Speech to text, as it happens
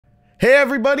Hey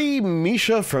everybody,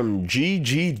 Misha from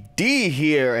GGD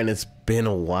here, and it's been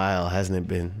a while, hasn't it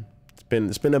been?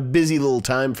 It's been a busy little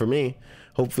time for me.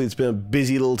 Hopefully it's been a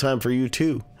busy little time for you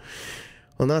too.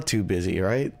 Well, not too busy,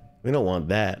 right? We don't want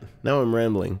that. Now I'm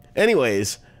rambling.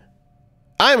 Anyways,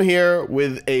 I'm here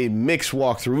with a mix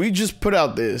walkthrough. We just put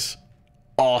out this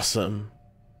awesome,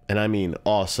 and I mean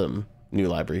awesome, new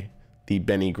library, the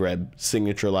Benny Greb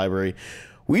signature library.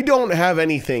 We don't have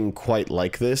anything quite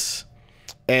like this.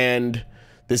 And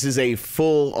this is a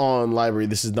full-on library.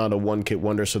 This is not a one-kit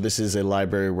wonder, so this is a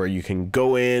library where you can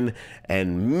go in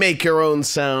and make your own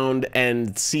sound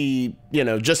and see, you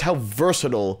know, just how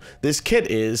versatile this kit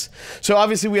is. So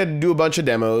obviously we had to do a bunch of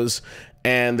demos,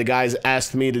 and the guys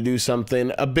asked me to do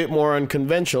something a bit more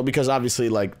unconventional because obviously,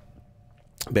 like,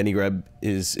 Benny Greb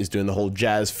is doing the whole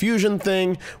jazz fusion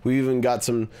thing. We even got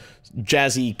some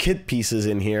jazzy kit pieces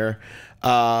in here.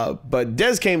 But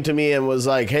Des came to me and was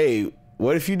like, hey,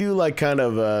 what if you do like kind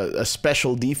of a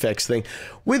special defects thing,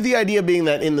 with the idea being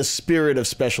that in the spirit of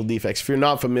special defects, if you're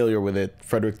not familiar with it,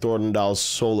 Frederick Thorndahl's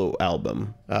solo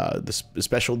album, the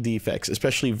special defects,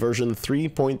 especially version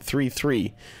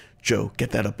 3.33. Joe, get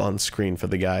that up on screen for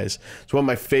the guys. It's one of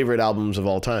my favorite albums of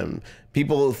all time.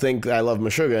 People think I love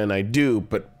Meshuggah, and I do,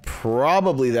 but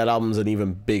probably that album's an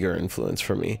even bigger influence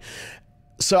for me.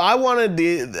 So I wanted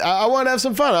to have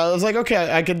some fun. I was like,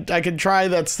 okay, I could try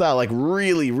that style, like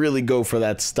really go for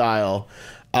that style.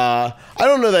 I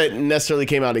don't know that it necessarily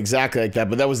came out exactly like that,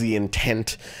 but that was the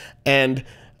intent. And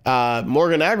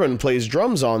Morgan Agron plays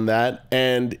drums on that,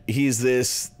 and he's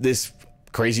this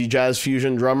crazy jazz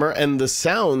fusion drummer, and the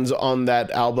sounds on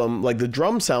that album, like the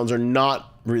drum sounds, are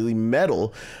not really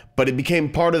metal, but it became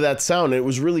part of that sound. And it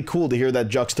was really cool to hear that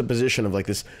juxtaposition of like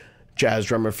this jazz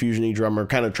drummer, fusion-y drummer,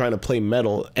 kind of trying to play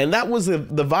metal. And that was the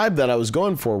vibe that I was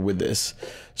going for with this.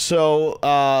 So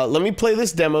let me play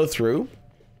this demo through,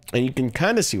 and you can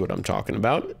kind of see what I'm talking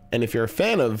about. And if you're a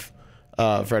fan of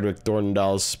Frederick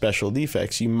Thorndahl's special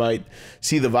defects, you might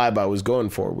see the vibe I was going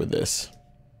for with this.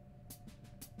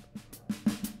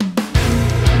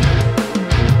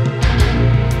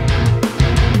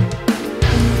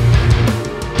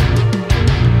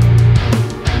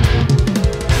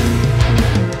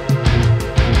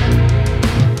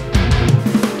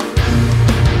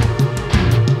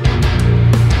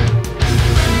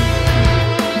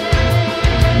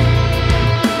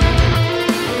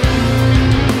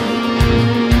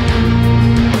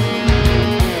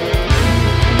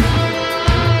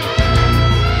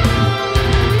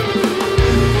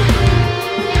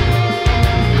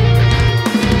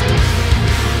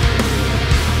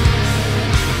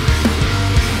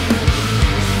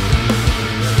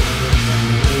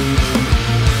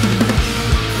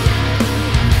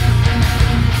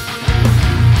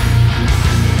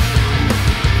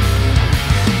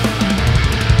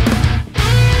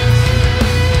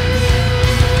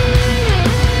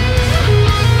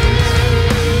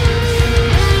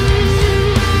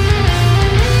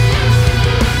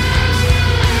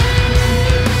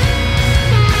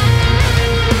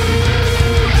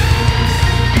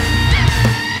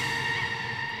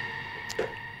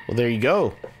 Well, there you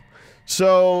go.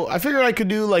 So I figured I could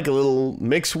do like a little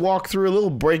mix walkthrough, a little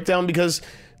breakdown, because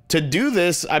to do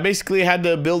this, I basically had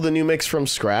to build a new mix from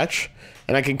scratch,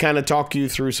 and I can kind of talk you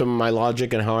through some of my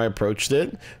logic and how I approached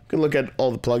it. You can look at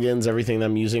all the plugins, everything that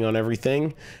I'm using on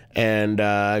everything, and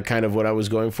kind of what I was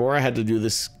going for. I had to do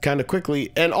this kind of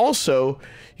quickly, and also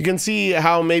you can see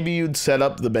how maybe you'd set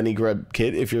up the Benny Greb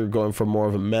kit if you're going for more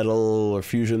of a metal or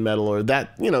fusion metal, or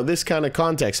that, you know, this kind of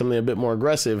context, something a bit more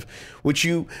aggressive, which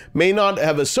you may not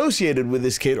have associated with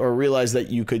this kit or realize that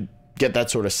you could get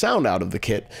that sort of sound out of the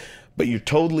kit, but you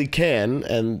totally can,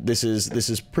 and this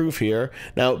is proof here.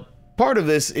 Now, part of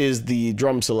this is the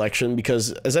drum selection,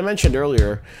 because as I mentioned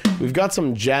earlier, we've got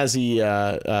some jazzy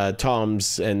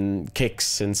toms and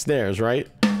kicks and snares, right?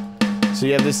 So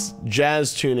you have this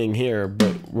jazz tuning here,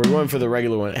 but we're going for the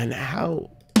regular one. And how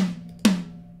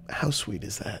sweet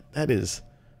is that? That is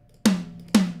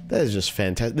just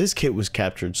fantastic. This kit was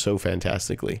captured so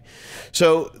fantastically.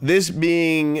 So this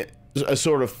being a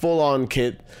sort of full-on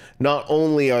kit, not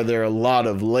only are there a lot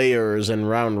of layers and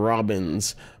round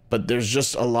robins, but there's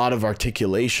just a lot of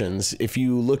articulations. If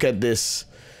you look at this,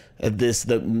 the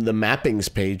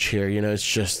mappings page here, you know, it's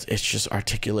just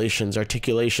articulations,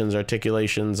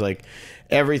 like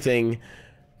everything.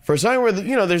 For something where,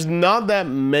 you know, there's not that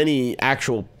many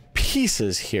actual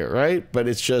pieces here, right? But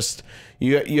it's just,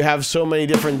 you have so many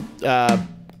different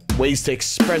ways to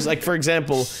express. Like, for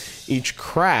example, each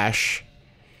crash,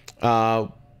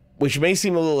 which may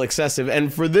seem a little excessive,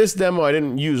 and for this demo I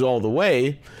didn't use all the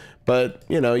way, but,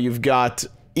 you know, you've got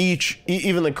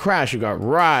even the crash, you got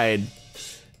ride,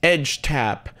 edge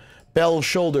tap, bell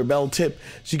shoulder, bell tip.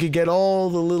 So you could get all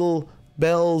the little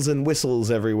bells and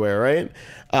whistles everywhere, right?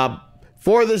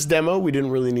 For this demo, we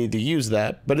didn't really need to use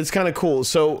that, but it's kind of cool.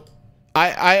 So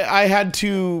I had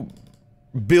to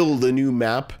build a new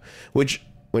map, which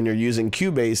when you're using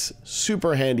Cubase,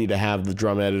 super handy to have the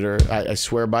drum editor. I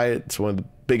swear by it. It's one of the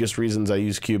biggest reasons I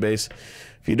use Cubase.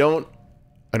 If you don't,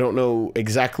 I don't know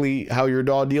exactly how your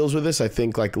DAW deals with this. I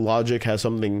think like Logic has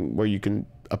something where you can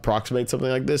approximate something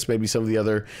like this. Maybe some of the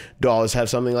other DAWs have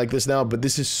something like this now, but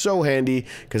this is so handy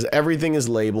because everything is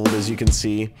labeled, as you can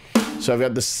see. So I've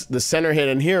got the center hit,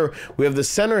 and here we have the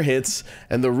center hits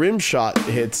and the rim shot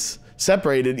hits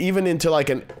separated even into like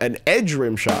an edge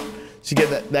rim shot. So you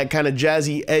get that kind of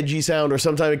jazzy, edgy sound, or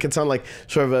sometimes it can sound like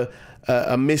sort of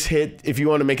a miss-hit. If you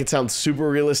want to make it sound super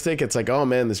realistic, it's like, oh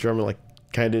man, this drummer like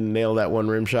kind of didn't nail that one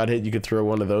rim shot hit. You could throw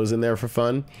one of those in there for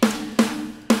fun.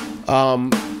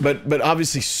 But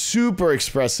obviously super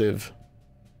expressive.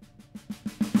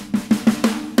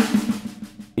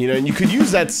 You know, and you could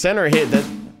use that center hit.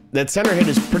 That center hit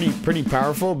is pretty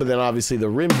powerful, but then obviously the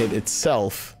rim hit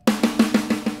itself,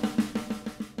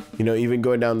 you know, even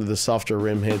going down to the softer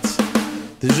rim hits.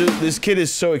 This kit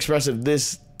is so expressive.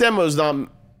 This demo is not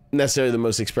necessarily the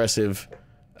most expressive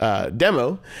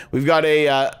demo. We've got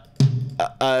a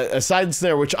side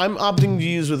snare, which I'm opting to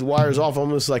use with wires off,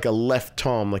 almost like a left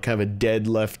tom, like kind of a dead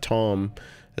left tom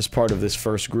as part of this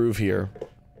first groove here.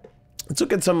 Let's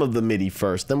look at some of the MIDI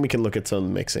first, then we can look at some of the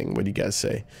mixing. What do you guys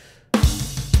say?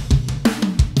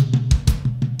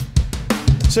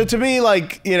 So to me,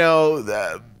 like, you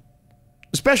know,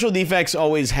 Special Defects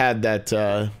always had that,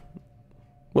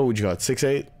 what would you call it,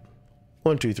 6/8?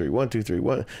 1 2 3 1 2 3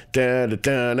 1 da da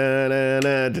da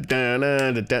da da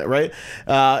da da da, right?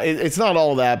 It's not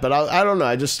all that, but I don't know.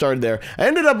 I just started there. I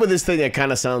ended up with this thing that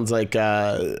kind of sounds like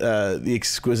the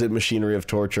Exquisite Machinery of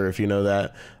Torture, if you know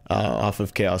that, off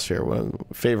of Chaosphere, one of my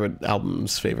favorite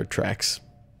albums, favorite tracks.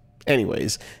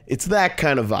 Anyways, it's that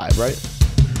kind of vibe, right?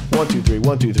 1 2 3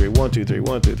 1 2 3 1 2 3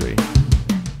 1 2 3.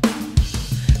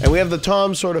 And we have the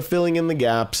tom sort of filling in the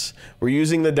gaps. We're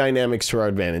using the dynamics to our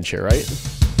advantage here,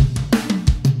 right?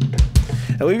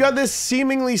 And we've got this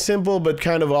seemingly simple but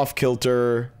kind of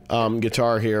off-kilter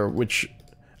guitar here, which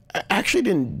I actually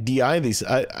didn't DI these.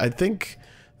 I think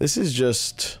this is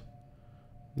just...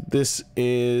 This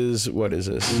is... What is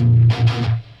this?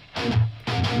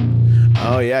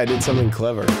 Oh yeah, I did something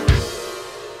clever.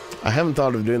 I haven't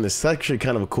thought of doing this. It's actually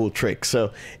kind of a cool trick.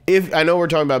 So if I know we're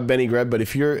talking about Benny Greb, but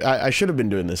if you're, I should have been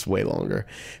doing this way longer.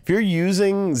 If you're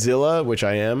using Zilla, which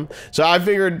I am, so I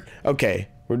figured, okay,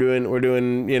 we're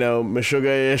doing, you know,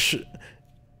 Meshuggah-ish,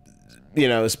 you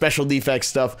know, Special Defects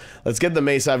stuff. Let's get the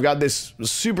Mesa. I've got this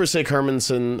super sick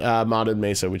Hermanson modded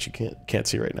Mesa, which you can't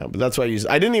see right now, but that's what I use.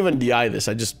 I didn't even DI this.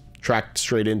 I just tracked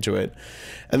straight into it.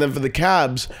 And then for the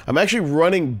cabs, I'm actually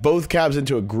running both cabs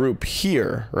into a group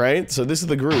here, right? So this is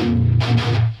the group.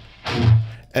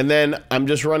 And then I'm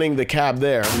just running the cab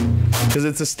there because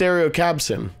it's a stereo cab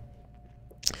sim.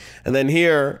 And then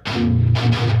here,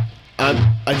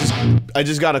 I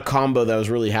just got a combo that I was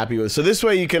really happy with. So this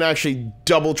way you can actually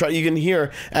double track. You can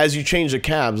hear as you change the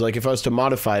cabs, like if I was to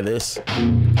modify this.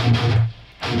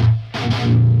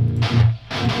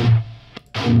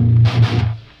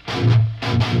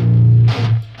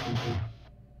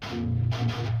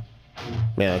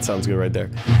 Man, that sounds good right there.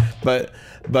 But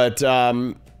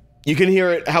you can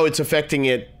hear it, how it's affecting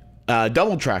it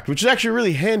double tracked, which is actually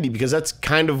really handy because that's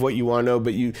kind of what you want to know,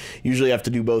 but you usually have to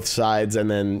do both sides and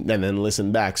then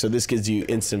listen back. So this gives you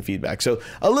instant feedback. So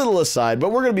a little aside,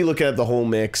 but we're going to be looking at the whole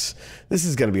mix. This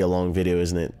is going to be a long video,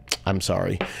 isn't it? I'm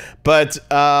sorry. But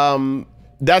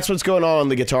that's what's going on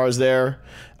the guitars there.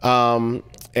 And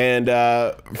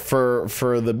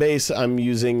for the bass, I'm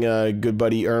using good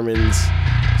buddy Ermin's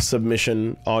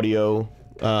Submission Audio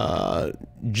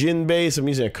Jin bass. I'm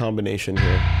using a combination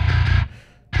here.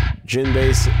 Jin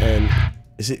bass and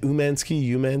is it Umansky?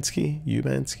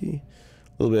 A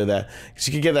little bit of that. So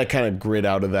you can get that kind of grit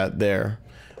out of that there.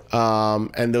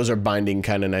 And those are binding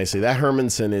kind of nicely. That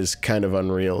Hermanson is kind of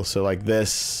unreal. So like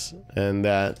this and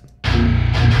that.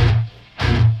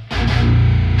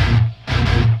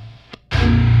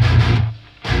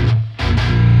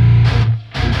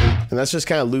 And that's just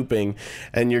kind of looping,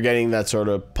 and you're getting that sort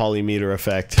of polymeter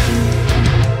effect.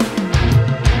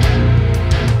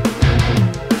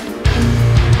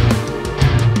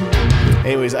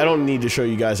 Anyways, I don't need to show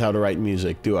you guys how to write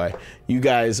music, do I? You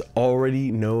guys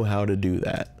already know how to do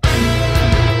that.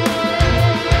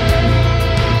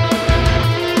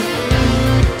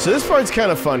 So this part's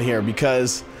kind of fun here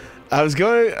because I was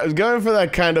going for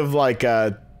that kind of like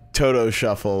Toto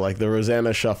shuffle, like the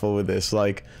Rosanna shuffle with this,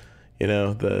 like, you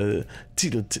know, the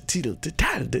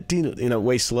you know,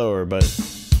 way slower, but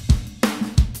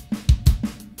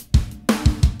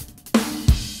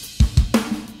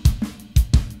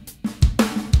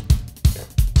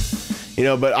you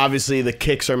know, but obviously the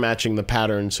kicks are matching the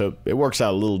pattern, so it works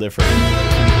out a little different.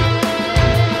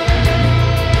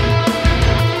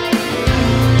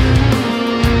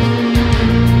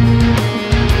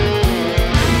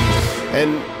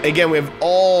 And again, we have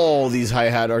all these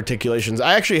hi-hat articulations.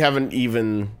 I actually haven't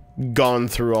even gone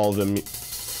through all of them.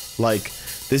 Like,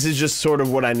 this is just sort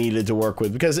of what I needed to work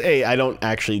with, because A, I don't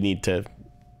actually need to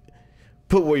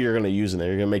put what you're going to use in there.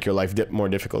 You're going to make your life more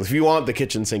difficult. If you want the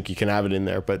kitchen sink, you can have it in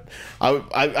there, but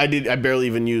I barely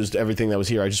even used everything that was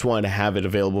here. I just wanted to have it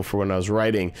available for when I was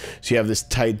writing. So you have this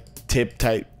tight tip,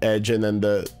 tight edge, and then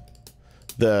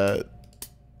the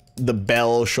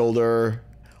bell shoulder,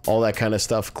 all that kind of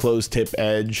stuff, closed tip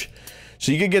edge.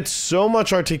 So you could get so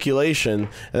much articulation,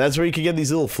 and that's where you could get these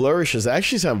little flourishes that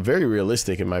actually sound very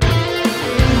realistic in my opinion.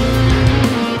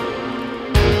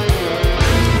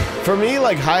 For me,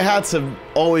 like, hi-hats have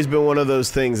always been one of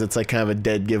those things that's like kind of a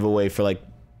dead giveaway for like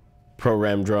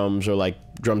programmed drums, or like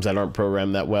drums that aren't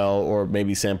programmed that well, or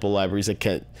maybe sample libraries that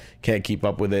can't keep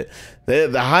up with it. The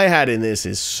hi-hat in this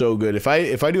is so good. If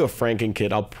I do a Franken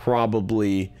kit, I'll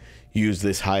probably use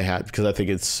this hi-hat because I think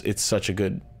it's such a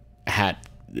good hat.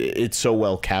 It's so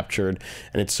well captured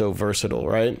and it's so versatile,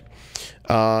 right?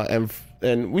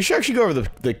 And we should actually go over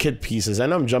the kit pieces. I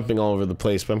know I'm jumping all over the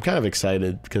place, but I'm kind of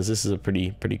excited because this is a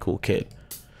pretty cool kit.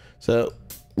 So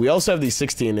we also have these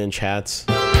 16-inch hats.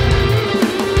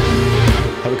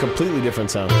 Have a completely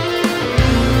different sound.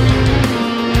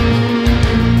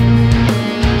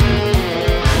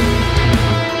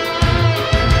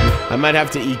 I might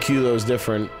have to EQ those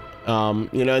different.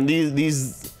 You know, and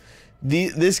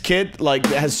this kit, like,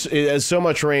 it has so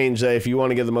much range that if you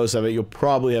want to get the most of it, you'll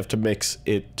probably have to mix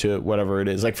it to whatever it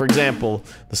is. Like, for example,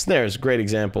 the snare is a great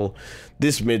example.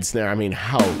 This mid snare, I mean,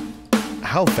 how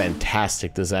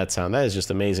fantastic does that sound? That is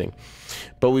just amazing.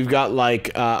 But we've got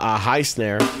like a high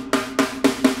snare,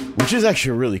 which is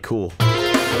actually really cool.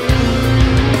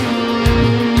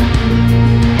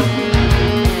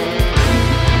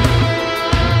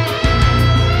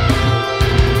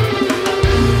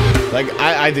 Like,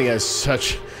 I think that's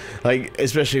such, like,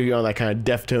 especially if you're on that kind of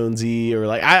Deftones-y, or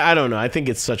like, I don't know, I think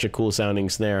it's such a cool sounding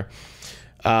snare.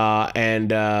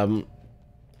 And we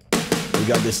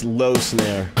got this low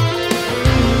snare.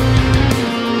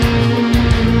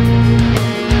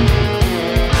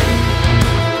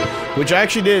 Which I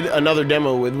actually did another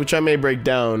demo with, which I may break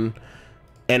down,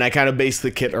 and I kind of based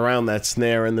the kit around that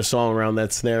snare and the song around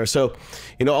that snare. So,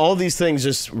 you know, all these things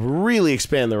just really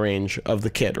expand the range of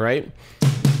the kit, right?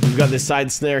 We've got this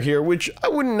side snare here, which I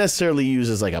wouldn't necessarily use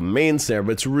as like a main snare,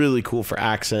 but it's really cool for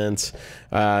accents,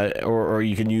 or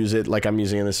you can use it like I'm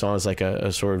using in this song as like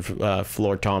a sort of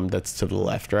floor tom that's to the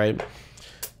left, right?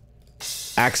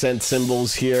 Accent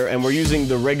cymbals here, and we're using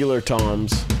the regular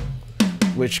toms,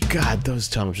 which, God, those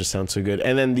toms just sound so good.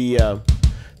 And then the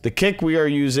kick, we are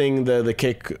using the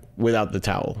kick without the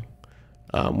towel.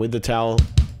 With the towel,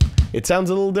 it sounds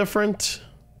a little different,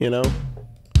 you know?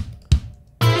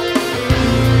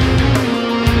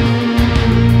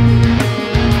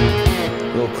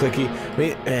 Clicky. I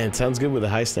mean, man, it sounds good with a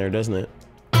high snare, doesn't it?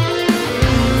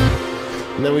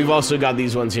 And then we've also got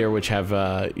these ones here which have,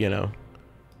 you know,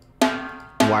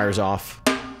 wires off,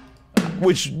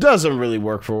 which doesn't really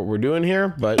work for what we're doing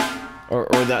here, but, or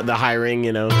the high ring,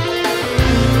 you know.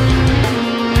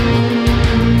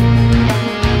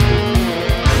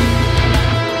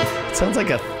 It sounds like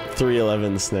a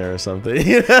 311 snare or something,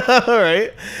 you know,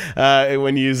 right?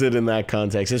 When you use it in that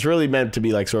context, it's really meant to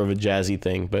be like sort of a jazzy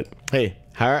thing, but hey,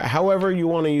 however you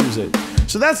want to use it.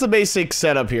 So that's the basic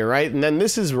setup here, right? And then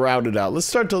this is routed out.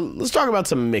 Let's talk about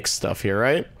some mixed stuff here,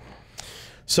 right?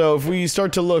 So if we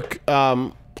start to look,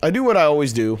 I do what I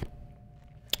always do,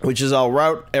 which is I'll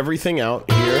route everything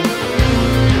out here,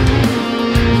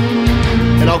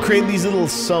 and I'll create these little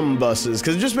sum buses,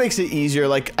 because it just makes it easier.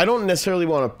 Like, I don't necessarily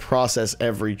want to process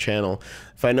every channel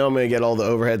if I know I'm going to get all the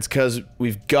overheads, because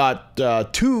we've got 2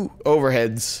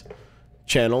 overheads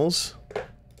channels.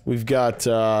 We've got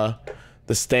the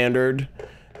standard,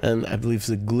 and I believe it's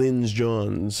the Glyn's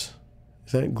Johns.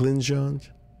 Is that Glyn's Johns?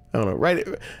 I don't know. Right?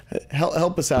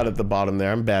 Help us out at the bottom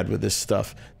there. I'm bad with this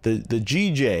stuff. The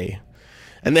GJ,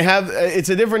 and they have it's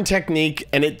a different technique,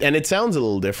 and it sounds a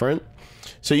little different.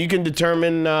 So you can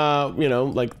determine, you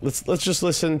know, like let's just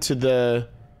listen to the,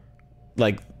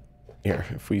 like, here,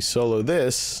 if we solo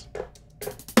this.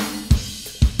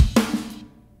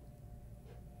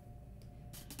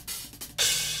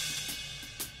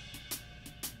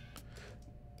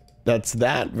 that's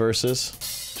that versus.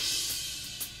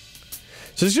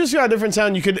 So it's just got a different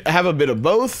sound. You could have a bit of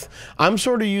both. I'm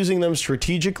sort of using them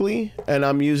strategically, and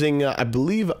I'm using, I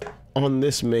believe on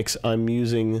this mix, I'm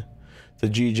using the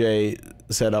GJ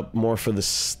setup more for the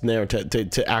snare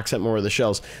to accent more of the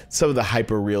shells. Some of the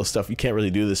hyper real stuff, you can't really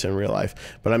do this in real life,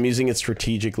 but I'm using it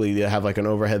strategically to have like an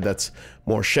overhead that's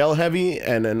more shell heavy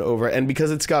and and because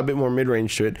it's got a bit more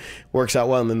mid-range to it, works out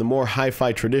well. And then the more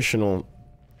hi-fi traditional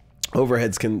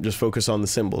overheads can just focus on the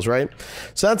cymbals, right?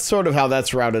 So that's sort of how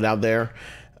that's routed out there.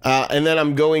 And then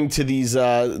I'm going to these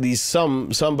some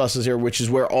buses here, which is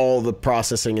where all the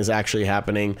processing is actually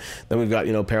happening. Then we've got,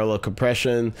 you know, parallel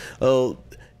compression, a little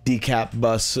decap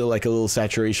bus, so like a little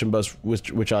saturation bus,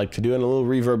 which I like to do, and a little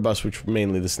reverb bus, which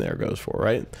mainly the snare goes for,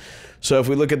 right? So if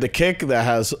we look at the kick, that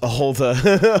has a whole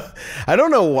I don't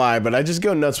know why, but I just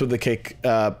go nuts with the kick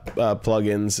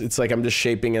plugins. It's like I'm just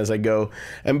shaping as I go,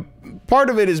 and part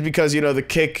of it is because, you know, the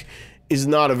kick is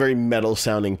not a very metal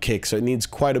sounding kick, so it needs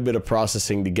quite a bit of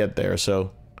processing to get there.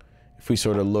 So if we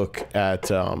sort of look at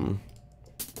let's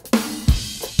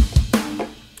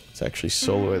actually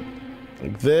solo it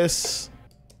like this.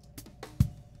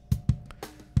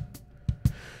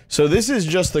 So this is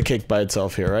just the kick by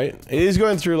itself here, right? It is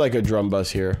going through like a drum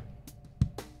bus here.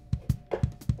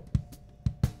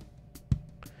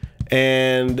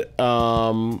 And, you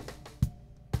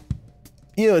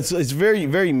know, it's very,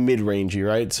 very mid-rangey,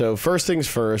 right? So first things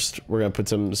first, we're going to put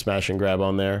some smash and grab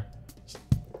on there.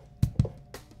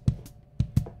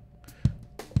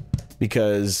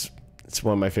 Because it's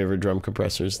one of my favorite drum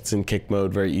compressors. It's in kick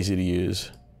mode, very easy to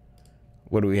use.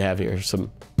 What do we have here?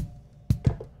 Some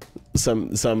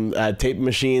tape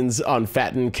machines on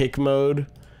fatten kick mode.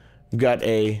 We've got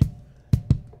a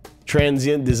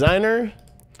transient designer.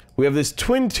 We have this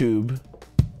twin tube,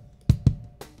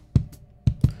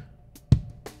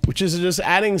 which is just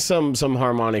adding some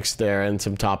harmonics there and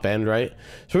some top end, right?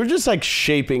 So we're just like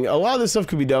shaping. A lot of this stuff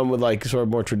could be done with like sort of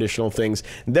more traditional things.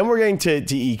 And then we're getting to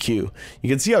EQ. You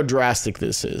can see how drastic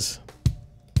this is.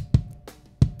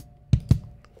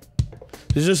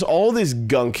 There's just all this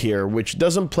gunk here, which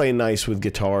doesn't play nice with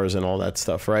guitars and all that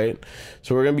stuff, right?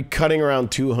 So we're going to be cutting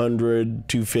around 200,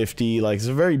 250, like it's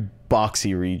a very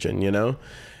boxy region, you know?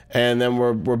 And then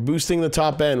we're boosting the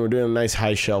top end. We're doing a nice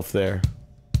high shelf there.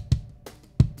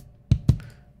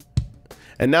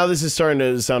 And now this is starting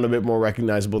to sound a bit more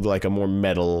recognizable to like a more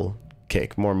metal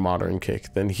kick, more modern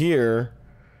kick. Then here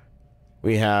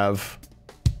we have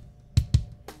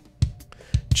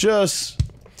just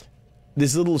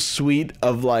this little suite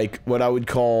of like what I would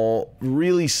call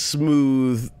really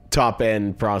smooth top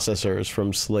end processors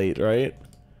from Slate, right?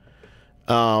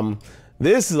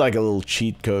 This is like a little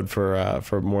cheat code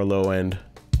for more low end.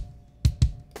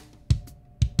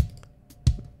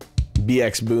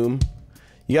 BX Boom.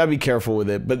 You gotta be careful with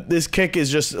it, but this kick is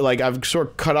just like I've sort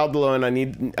of cut out the low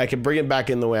end. I can bring it back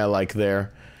in the way I like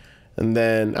there, and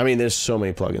then I mean there's so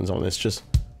many plugins on this. Just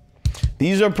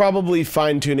these are probably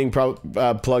fine-tuning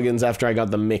plugins after I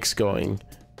got the mix going,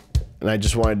 and I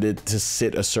just wanted it to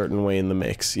sit a certain way in the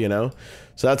mix, you know.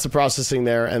 So that's the processing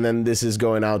there, and then this is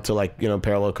going out to like, you know,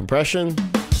 parallel compression,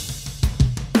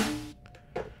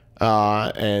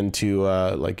 and to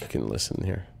like you can listen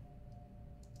here.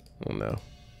 Oh no.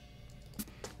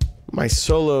 My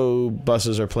solo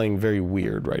buses are playing very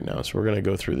weird right now, so we're gonna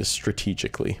go through this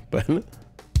strategically, but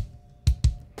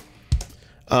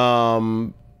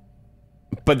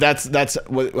that's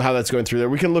how that's going through there.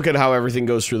 We can look at how everything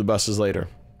goes through the buses later.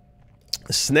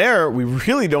 Snare, we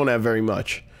really don't have very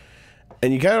much,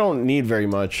 and you kind of don't need very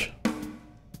much.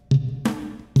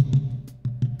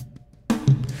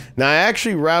 Now I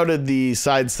actually routed the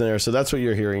side snare, so that's what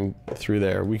you're hearing through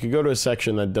there. We could go to a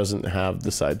section that doesn't have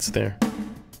the side snare.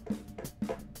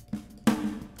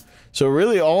 So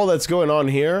really all that's going on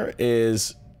here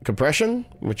is compression,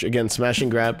 which again, smash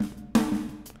and grab.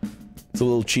 It's a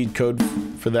little cheat code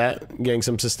for that, getting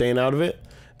some sustain out of it.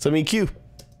 Some EQ.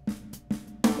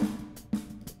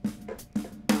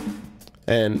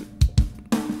 And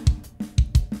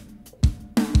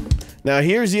now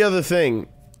here's the other thing.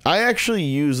 I actually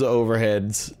use the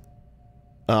overheads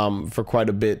for quite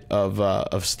a bit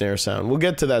of snare sound. We'll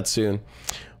get to that soon.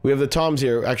 We have the toms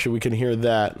here. Actually, we can hear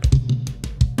that.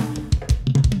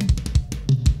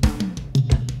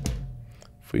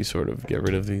 If we sort of get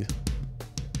rid of these.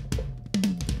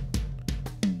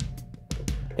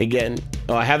 Again,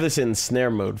 oh, I have this in snare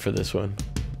mode for this one.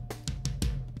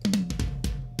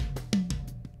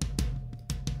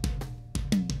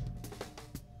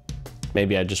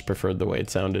 Maybe I just preferred the way it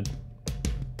sounded.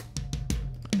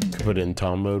 Could put it in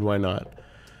tom mode, why not?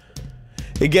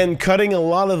 Again, cutting a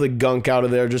lot of the gunk out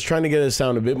of there, just trying to get it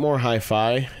sound a bit more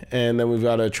hi-fi. And then we've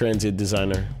got a transient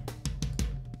designer.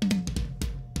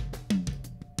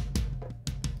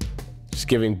 Just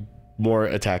giving more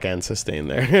attack and sustain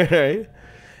there, right?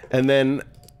 And then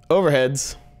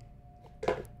overheads.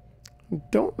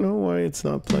 Don't know why it's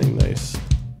not playing nice.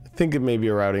 I think it may be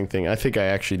a routing thing. I think I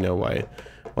actually know why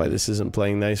this isn't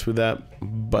playing nice with that,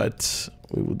 but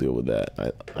we will deal with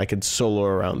that. I could solo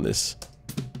around this.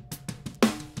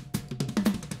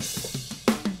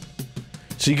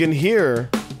 So you can hear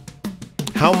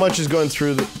how much is going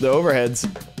through the overheads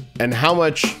and how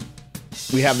much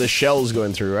we have the shells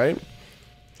going through, right?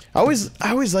 I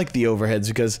always like the overheads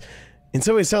because in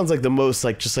some ways it sounds like the most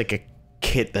like just like a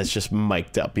kit that's just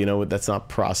mic'd up, you know, that's not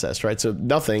processed, right? So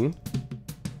nothing.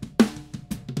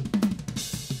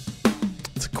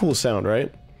 It's a cool sound,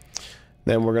 right?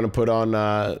 Then we're gonna put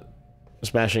on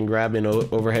smash and grab in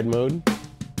overhead mode.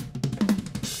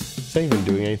 Is that even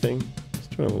doing anything? It's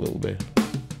doing a little bit.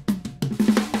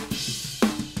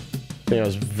 I think I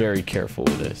was very careful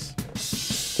with this.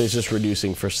 It's just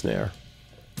reducing for snare.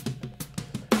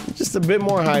 Just a bit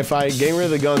more hi-fi, getting rid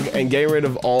of the gunk and getting rid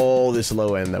of all this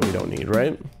low end that we don't need,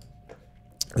 right?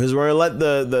 Because we're gonna let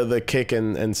the kick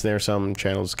and snare sound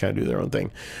channels kind of do their own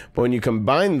thing. But when you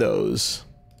combine those,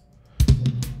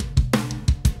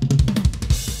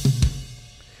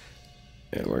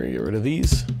 and we're gonna get rid of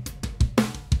these,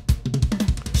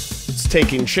 it's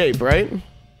taking shape, right?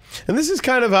 And this is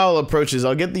kind of how I'll approach this.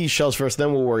 I'll get these shells first,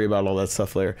 then we'll worry about all that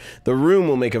stuff later. The room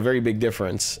will make a very big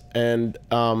difference. And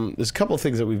there's a couple of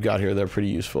things that we've got here that are pretty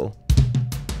useful.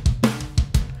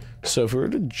 So if we were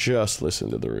to just listen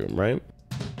to the room, right?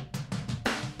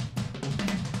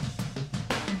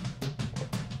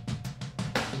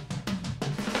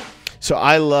 So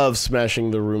I love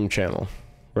smashing the room channel,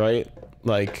 right?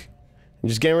 Like,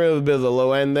 just getting rid of a bit of the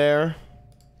low end there.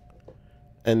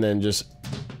 And then just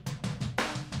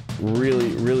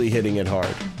really hitting it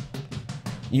hard.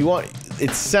 You want,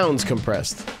 it sounds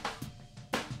compressed,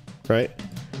 right?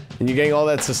 And you're getting all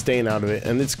that sustain out of it,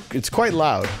 and it's quite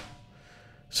loud.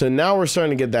 So now we're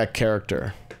starting to get that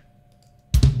character.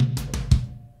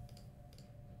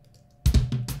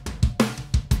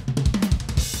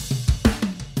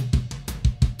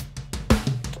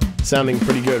 Sounding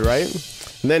pretty good, right?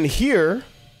 And then here,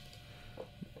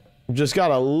 we've just got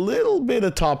a little bit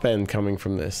of top end coming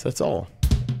from this, that's all.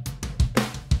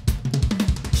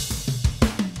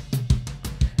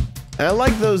 And I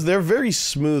like those, they're very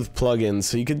smooth plugins,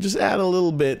 so you can just add a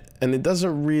little bit and it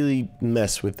doesn't really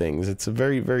mess with things. It's a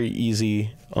very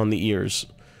easy on the ears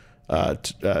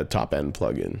top end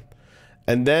plugin.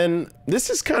 And then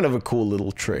this is kind of a cool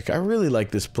little trick. I really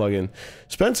like this plugin.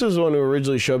 Spencer's the one who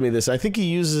originally showed me this. I think he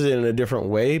uses it in a different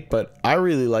way, but I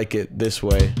really like it this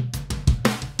way.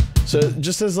 So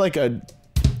just as like a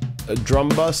drum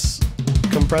bus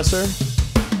compressor.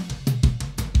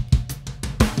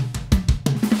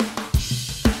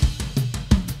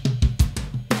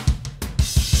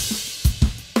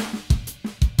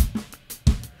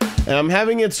 And I'm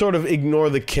having it sort of ignore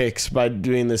the kicks by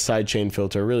doing this sidechain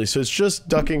filter, really. So it's just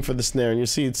ducking for the snare, and you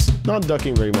see it's not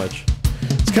ducking very much.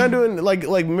 It's kind of doing,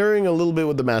 like mirroring a little bit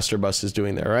what the master bus is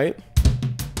doing there, right?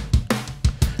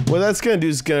 What that's going to do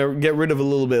is going to get rid of a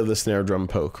little bit of the snare drum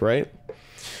poke, right?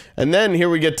 And then here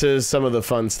we get to some of the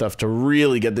fun stuff to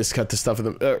really get this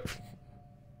to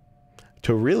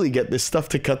really get this stuff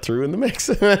to cut through in the mix.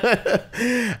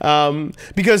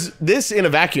 Because this in a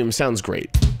vacuum sounds great.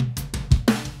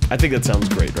 I think that sounds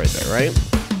great right there, right?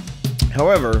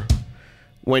 However,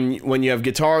 when you have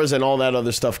guitars and all that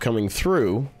other stuff coming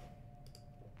through,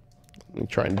 let me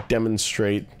try and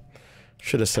demonstrate.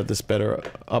 Should have set this better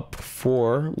up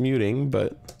for muting,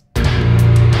 but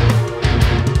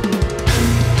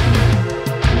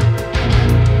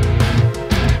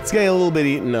it's getting a little bit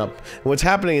eaten up. And what's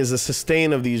happening is the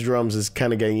sustain of these drums is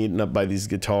kind of getting eaten up by these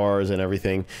guitars and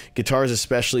everything. Guitars,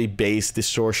 especially bass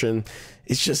distortion,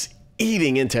 it's just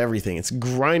eating into everything. It's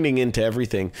grinding into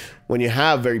everything. When you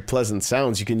have very pleasant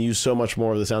sounds, you can use so much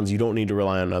more of the sounds. You don't need to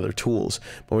rely on other tools.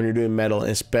 But when you're doing metal,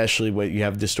 especially when you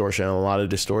have distortion, and a lot of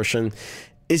distortion,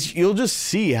 you'll just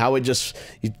see how you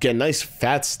get a nice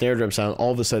fat snare drum sound.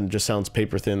 All of a sudden, it just sounds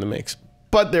paper thin in the mix.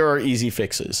 But there are easy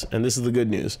fixes, and this is the good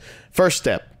news. First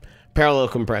step, parallel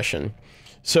compression.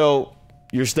 So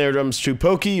your snare drum's too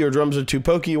pokey, your drums are too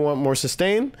pokey, you want more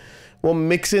sustain? Well,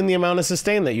 mix in the amount of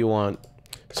sustain that you want.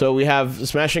 So we have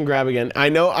smash and grab again. I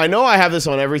know I have this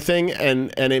on everything,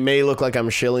 and it may look like I'm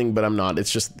shilling, but I'm not. It's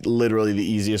just literally the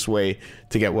easiest way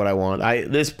to get what I want.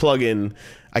 This plugin,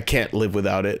 I can't live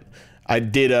without it. I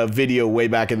did a video way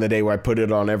back in the day where I put it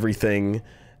on everything,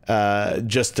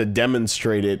 just to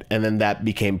demonstrate it, and then that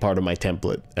became part of my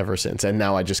template ever since, and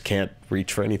now I just can't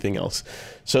reach for anything else.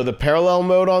 So the parallel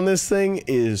mode on this thing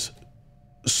is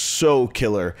so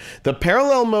killer. The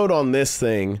parallel mode on this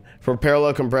thing for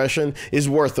parallel compression is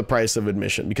worth the price of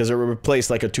admission, because it replaced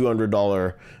like a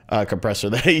 $200 compressor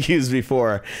that I used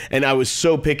before, and I was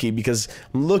so picky because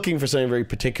I'm looking for something very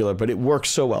particular, but it works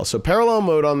so well. So parallel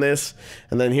mode on this,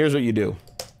 and then here's what you do.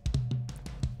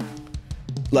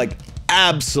 Like,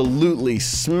 absolutely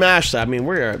smash that. I mean,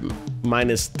 we're at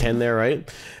 -10 there, right?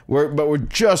 But we're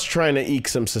just trying to eke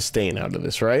some sustain out of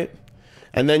this, right?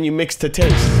 And then you mix to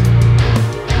taste.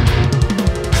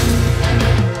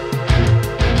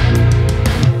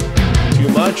 Too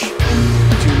much?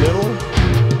 Too little?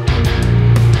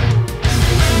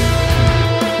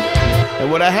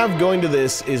 And what I have going to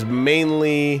this is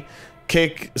mainly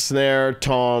kick, snare,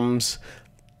 toms,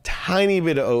 tiny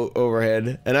bit of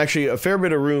overhead, and actually a fair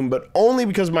bit of room, but only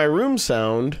because my room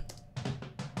sound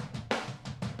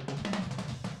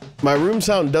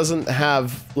doesn't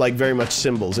have like very much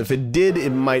cymbals. If it did,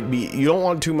 it might be, you don't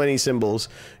want too many cymbals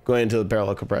going into the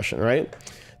parallel compression, right?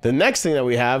 The next thing that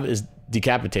we have is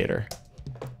decapitator.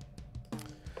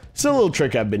 It's a little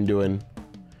trick I've been doing,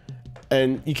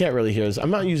 and you can't really hear this.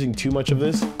 I'm not using too much of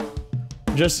this.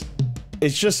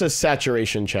 It's just a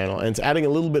saturation channel, and it's adding a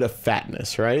little bit of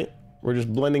fatness, right? We're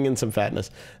just blending in some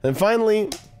fatness. And finally,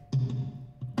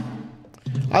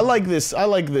 I like this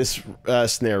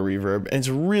snare reverb, and it's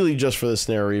really just for the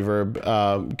snare reverb.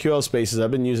 QL Spaces, I've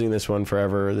been using this one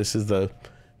forever. This is the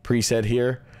preset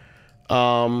here.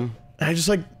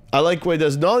 I like what it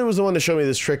does. Nolly was the one to show me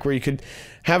this trick where you could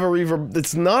have a reverb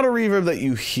that's not a reverb that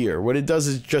you hear. What it does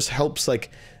is just helps like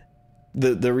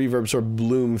the reverb sort of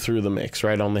bloom through the mix,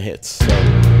 right, on the hits. So.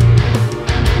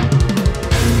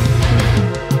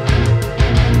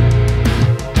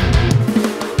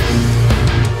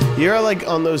 You're like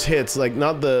on those hits, like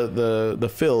not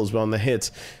the fills, but on the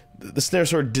hits, the snare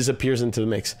sort of disappears into the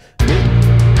mix.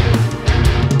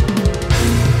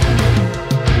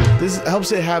 This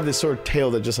helps it have this sort of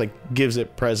tail that just like gives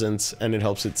it presence, and it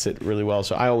helps it sit really well.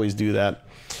 So I always do that.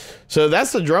 So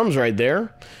that's the drums right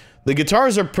there. The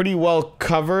guitars are pretty well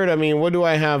covered. I mean, what do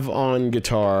I have on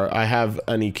guitar? I have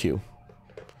an EQ.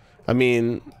 I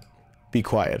mean, be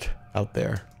quiet out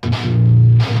there.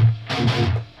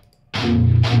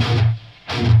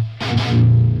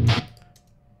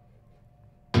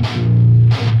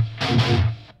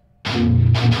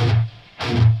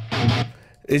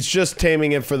 It's just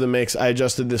taming it for the mix. I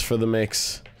adjusted this for the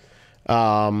mix.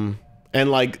 And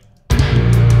like,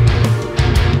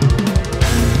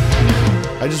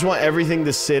 I just want everything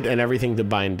to sit and everything to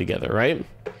bind together, right?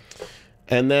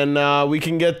 And then we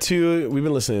can get to, we've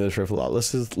been listening to this riff a lot.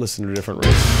 Let's just listen to different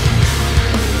riffs.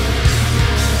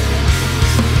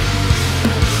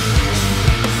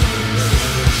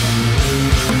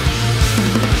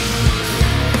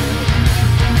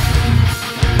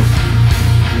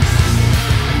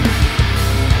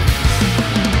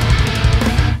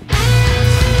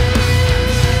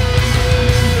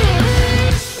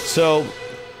 So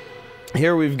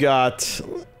here we've got,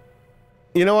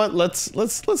 you know what? Let's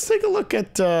take a look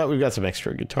at. We've got some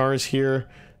extra guitars here.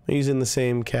 I'm using the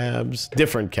same cabs,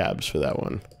 different cabs for that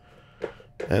one.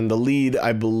 And the lead,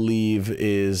 I believe,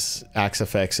 is Axe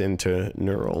FX into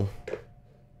Neural.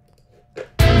 With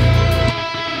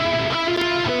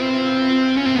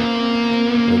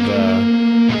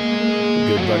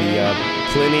good buddy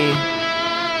Pliny.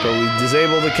 But we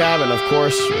disable the cab, and of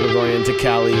course we're going into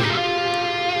Cali.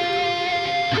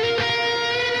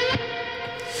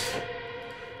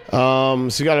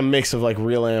 So you got a mix of like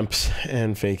real amps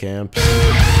and fake amps.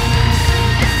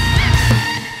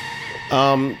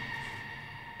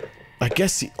 I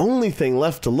guess the only thing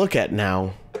left to look at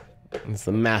now is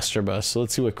the master bus. So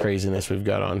let's see what craziness we've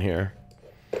got on here.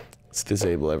 Let's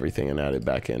disable everything and add it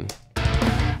back in.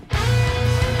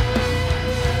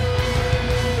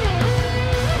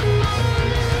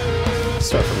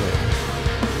 Start from here.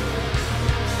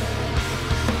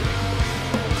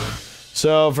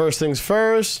 So first things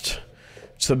first,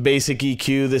 it's the basic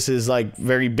EQ. This is like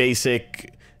very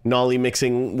basic Nolly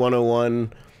mixing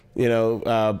 101, you know,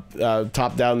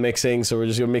 top-down mixing. So we're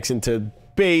just gonna mix into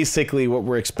basically what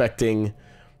we're expecting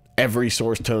every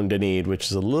source tone to need, which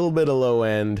is a little bit of low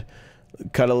end,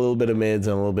 cut a little bit of mids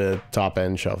and a little bit of top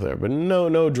end shelf there, but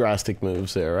no drastic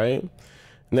moves there, right?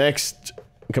 Next,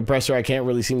 compressor I can't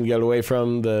really seem to get away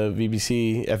from, the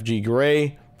VBC FG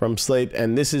Gray from Slate,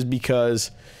 and this is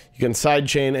because you can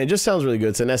sidechain. It just sounds really good.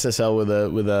 It's an SSL with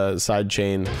a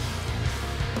sidechain.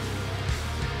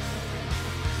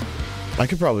 I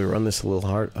could probably run this a little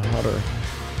hotter.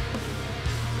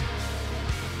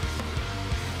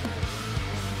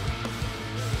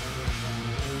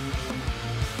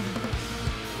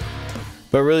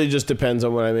 But it really just depends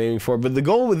on what I'm aiming for. But the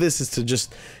goal with this is to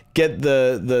just get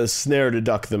the snare to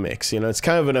duck the mix. You know, it's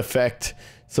kind of an effect.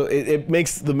 So it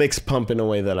makes the mix pump in a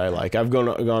way that I like. I've gone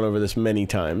over this many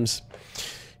times.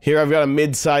 Here I've got a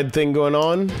mid-side thing going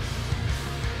on,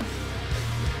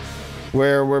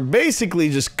 where we're basically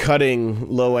just cutting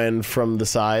low end from the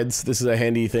sides. This is a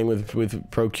handy thing with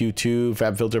Pro Q2,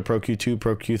 FabFilter Pro Q2,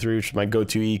 Pro Q3, which is my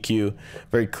go-to EQ.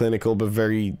 Very clinical, but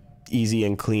very easy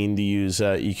and clean to use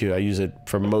EQ. I use it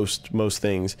for most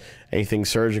things. Anything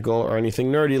surgical or anything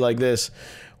nerdy like this,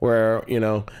 where, you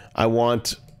know, I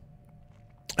want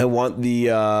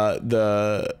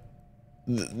the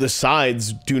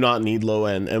sides do not need low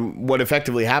end, and what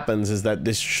effectively happens is that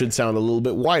this should sound a little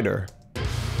bit wider.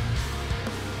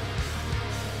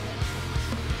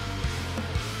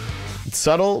 It's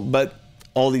subtle, but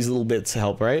all these little bits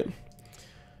help, right?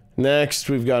 Next,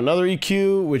 we've got another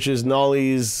EQ, which is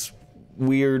Nolly's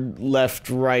weird left,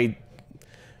 right.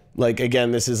 Like,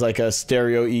 again, this is like a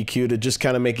stereo EQ to just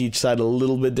kind of make each side a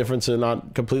little bit different so they're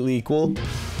not completely equal.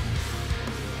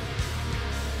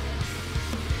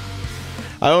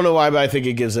 I don't know why, but I think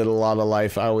it gives it a lot of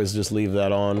life. I always just leave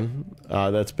that on.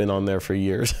 That's been on there for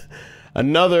years.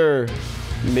 Another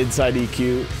mid-side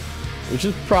EQ, which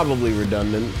is probably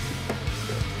redundant.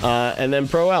 And then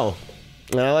Pro L.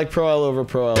 And I like Pro L over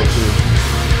Pro L too.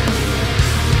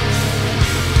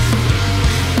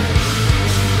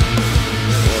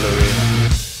 What are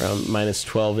we? Around minus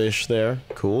 12-ish there.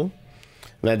 Cool.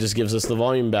 And that just gives us the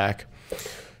volume back.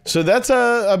 So that's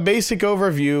a basic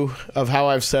overview of how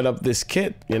I've set up this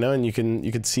kit, you know, and you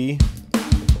can see.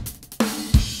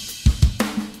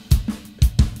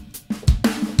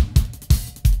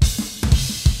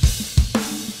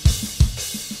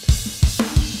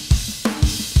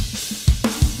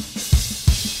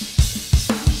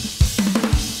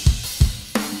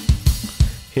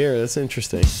 Here, that's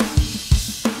interesting.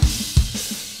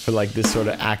 For like this sort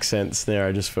of accent snare,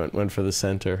 I just went for the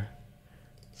center.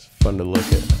 It's fun to look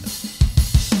at.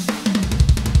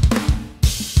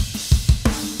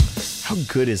 How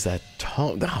good is that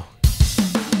tone? No.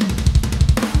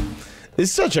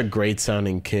 It's such a great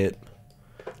sounding kit.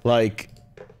 Like,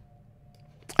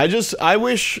 I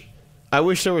wish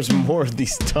there was more of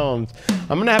these tones.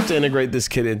 I'm gonna have to integrate this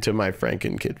kit into my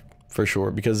Franken kit for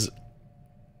sure, because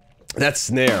that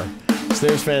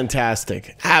snare's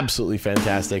fantastic, absolutely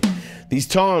fantastic. These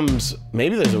toms,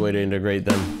 maybe there's a way to integrate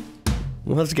them.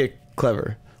 We'll have to get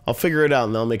clever. I'll figure it out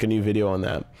and I'll make a new video on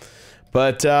that.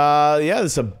 But yeah,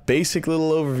 this is a basic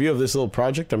little overview of this little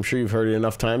project. I'm sure you've heard it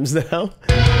enough times now.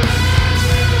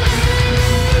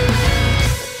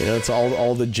 You know, it's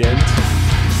all the gent.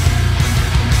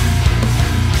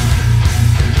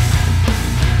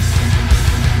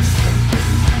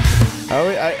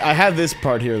 I have this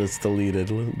part here that's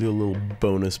deleted. We'll do a little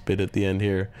bonus bit at the end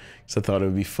here, because I thought it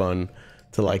would be fun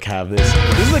to like have this.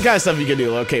 This is the kind of stuff you can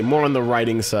do. Okay, more on the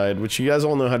writing side, which you guys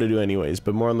all know how to do anyways,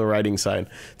 but more on the writing side.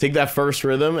 Take that first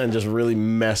rhythm and just really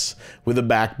mess with the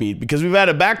backbeat, because we've had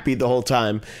a backbeat the whole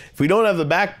time. If we don't have the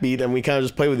backbeat and we kind of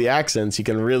just play with the accents, you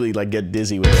can really like get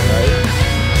dizzy with it, right?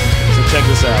 So check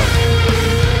this out.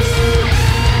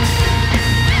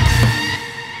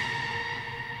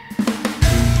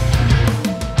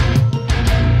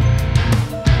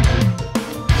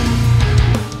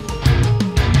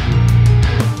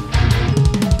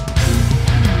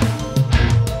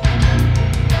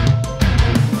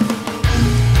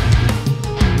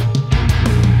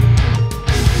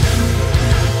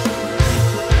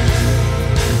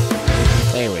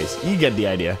 You get the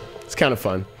idea. It's kind of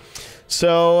fun.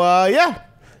 So yeah,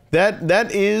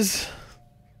 that is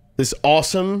this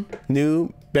awesome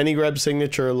new Benny Greb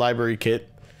signature library kit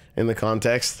in the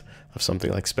context of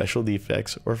something like Special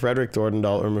Defects or Frederick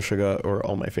Dordendahl or Misha or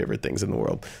all my favorite things in the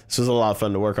world. This was a lot of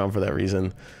fun to work on for that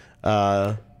reason.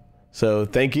 So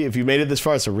thank you. If you made it this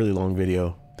far, it's a really long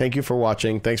video. Thank you for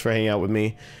watching. Thanks for hanging out with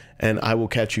me. And I will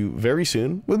catch you very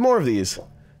soon with more of these.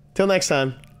 Till next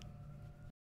time.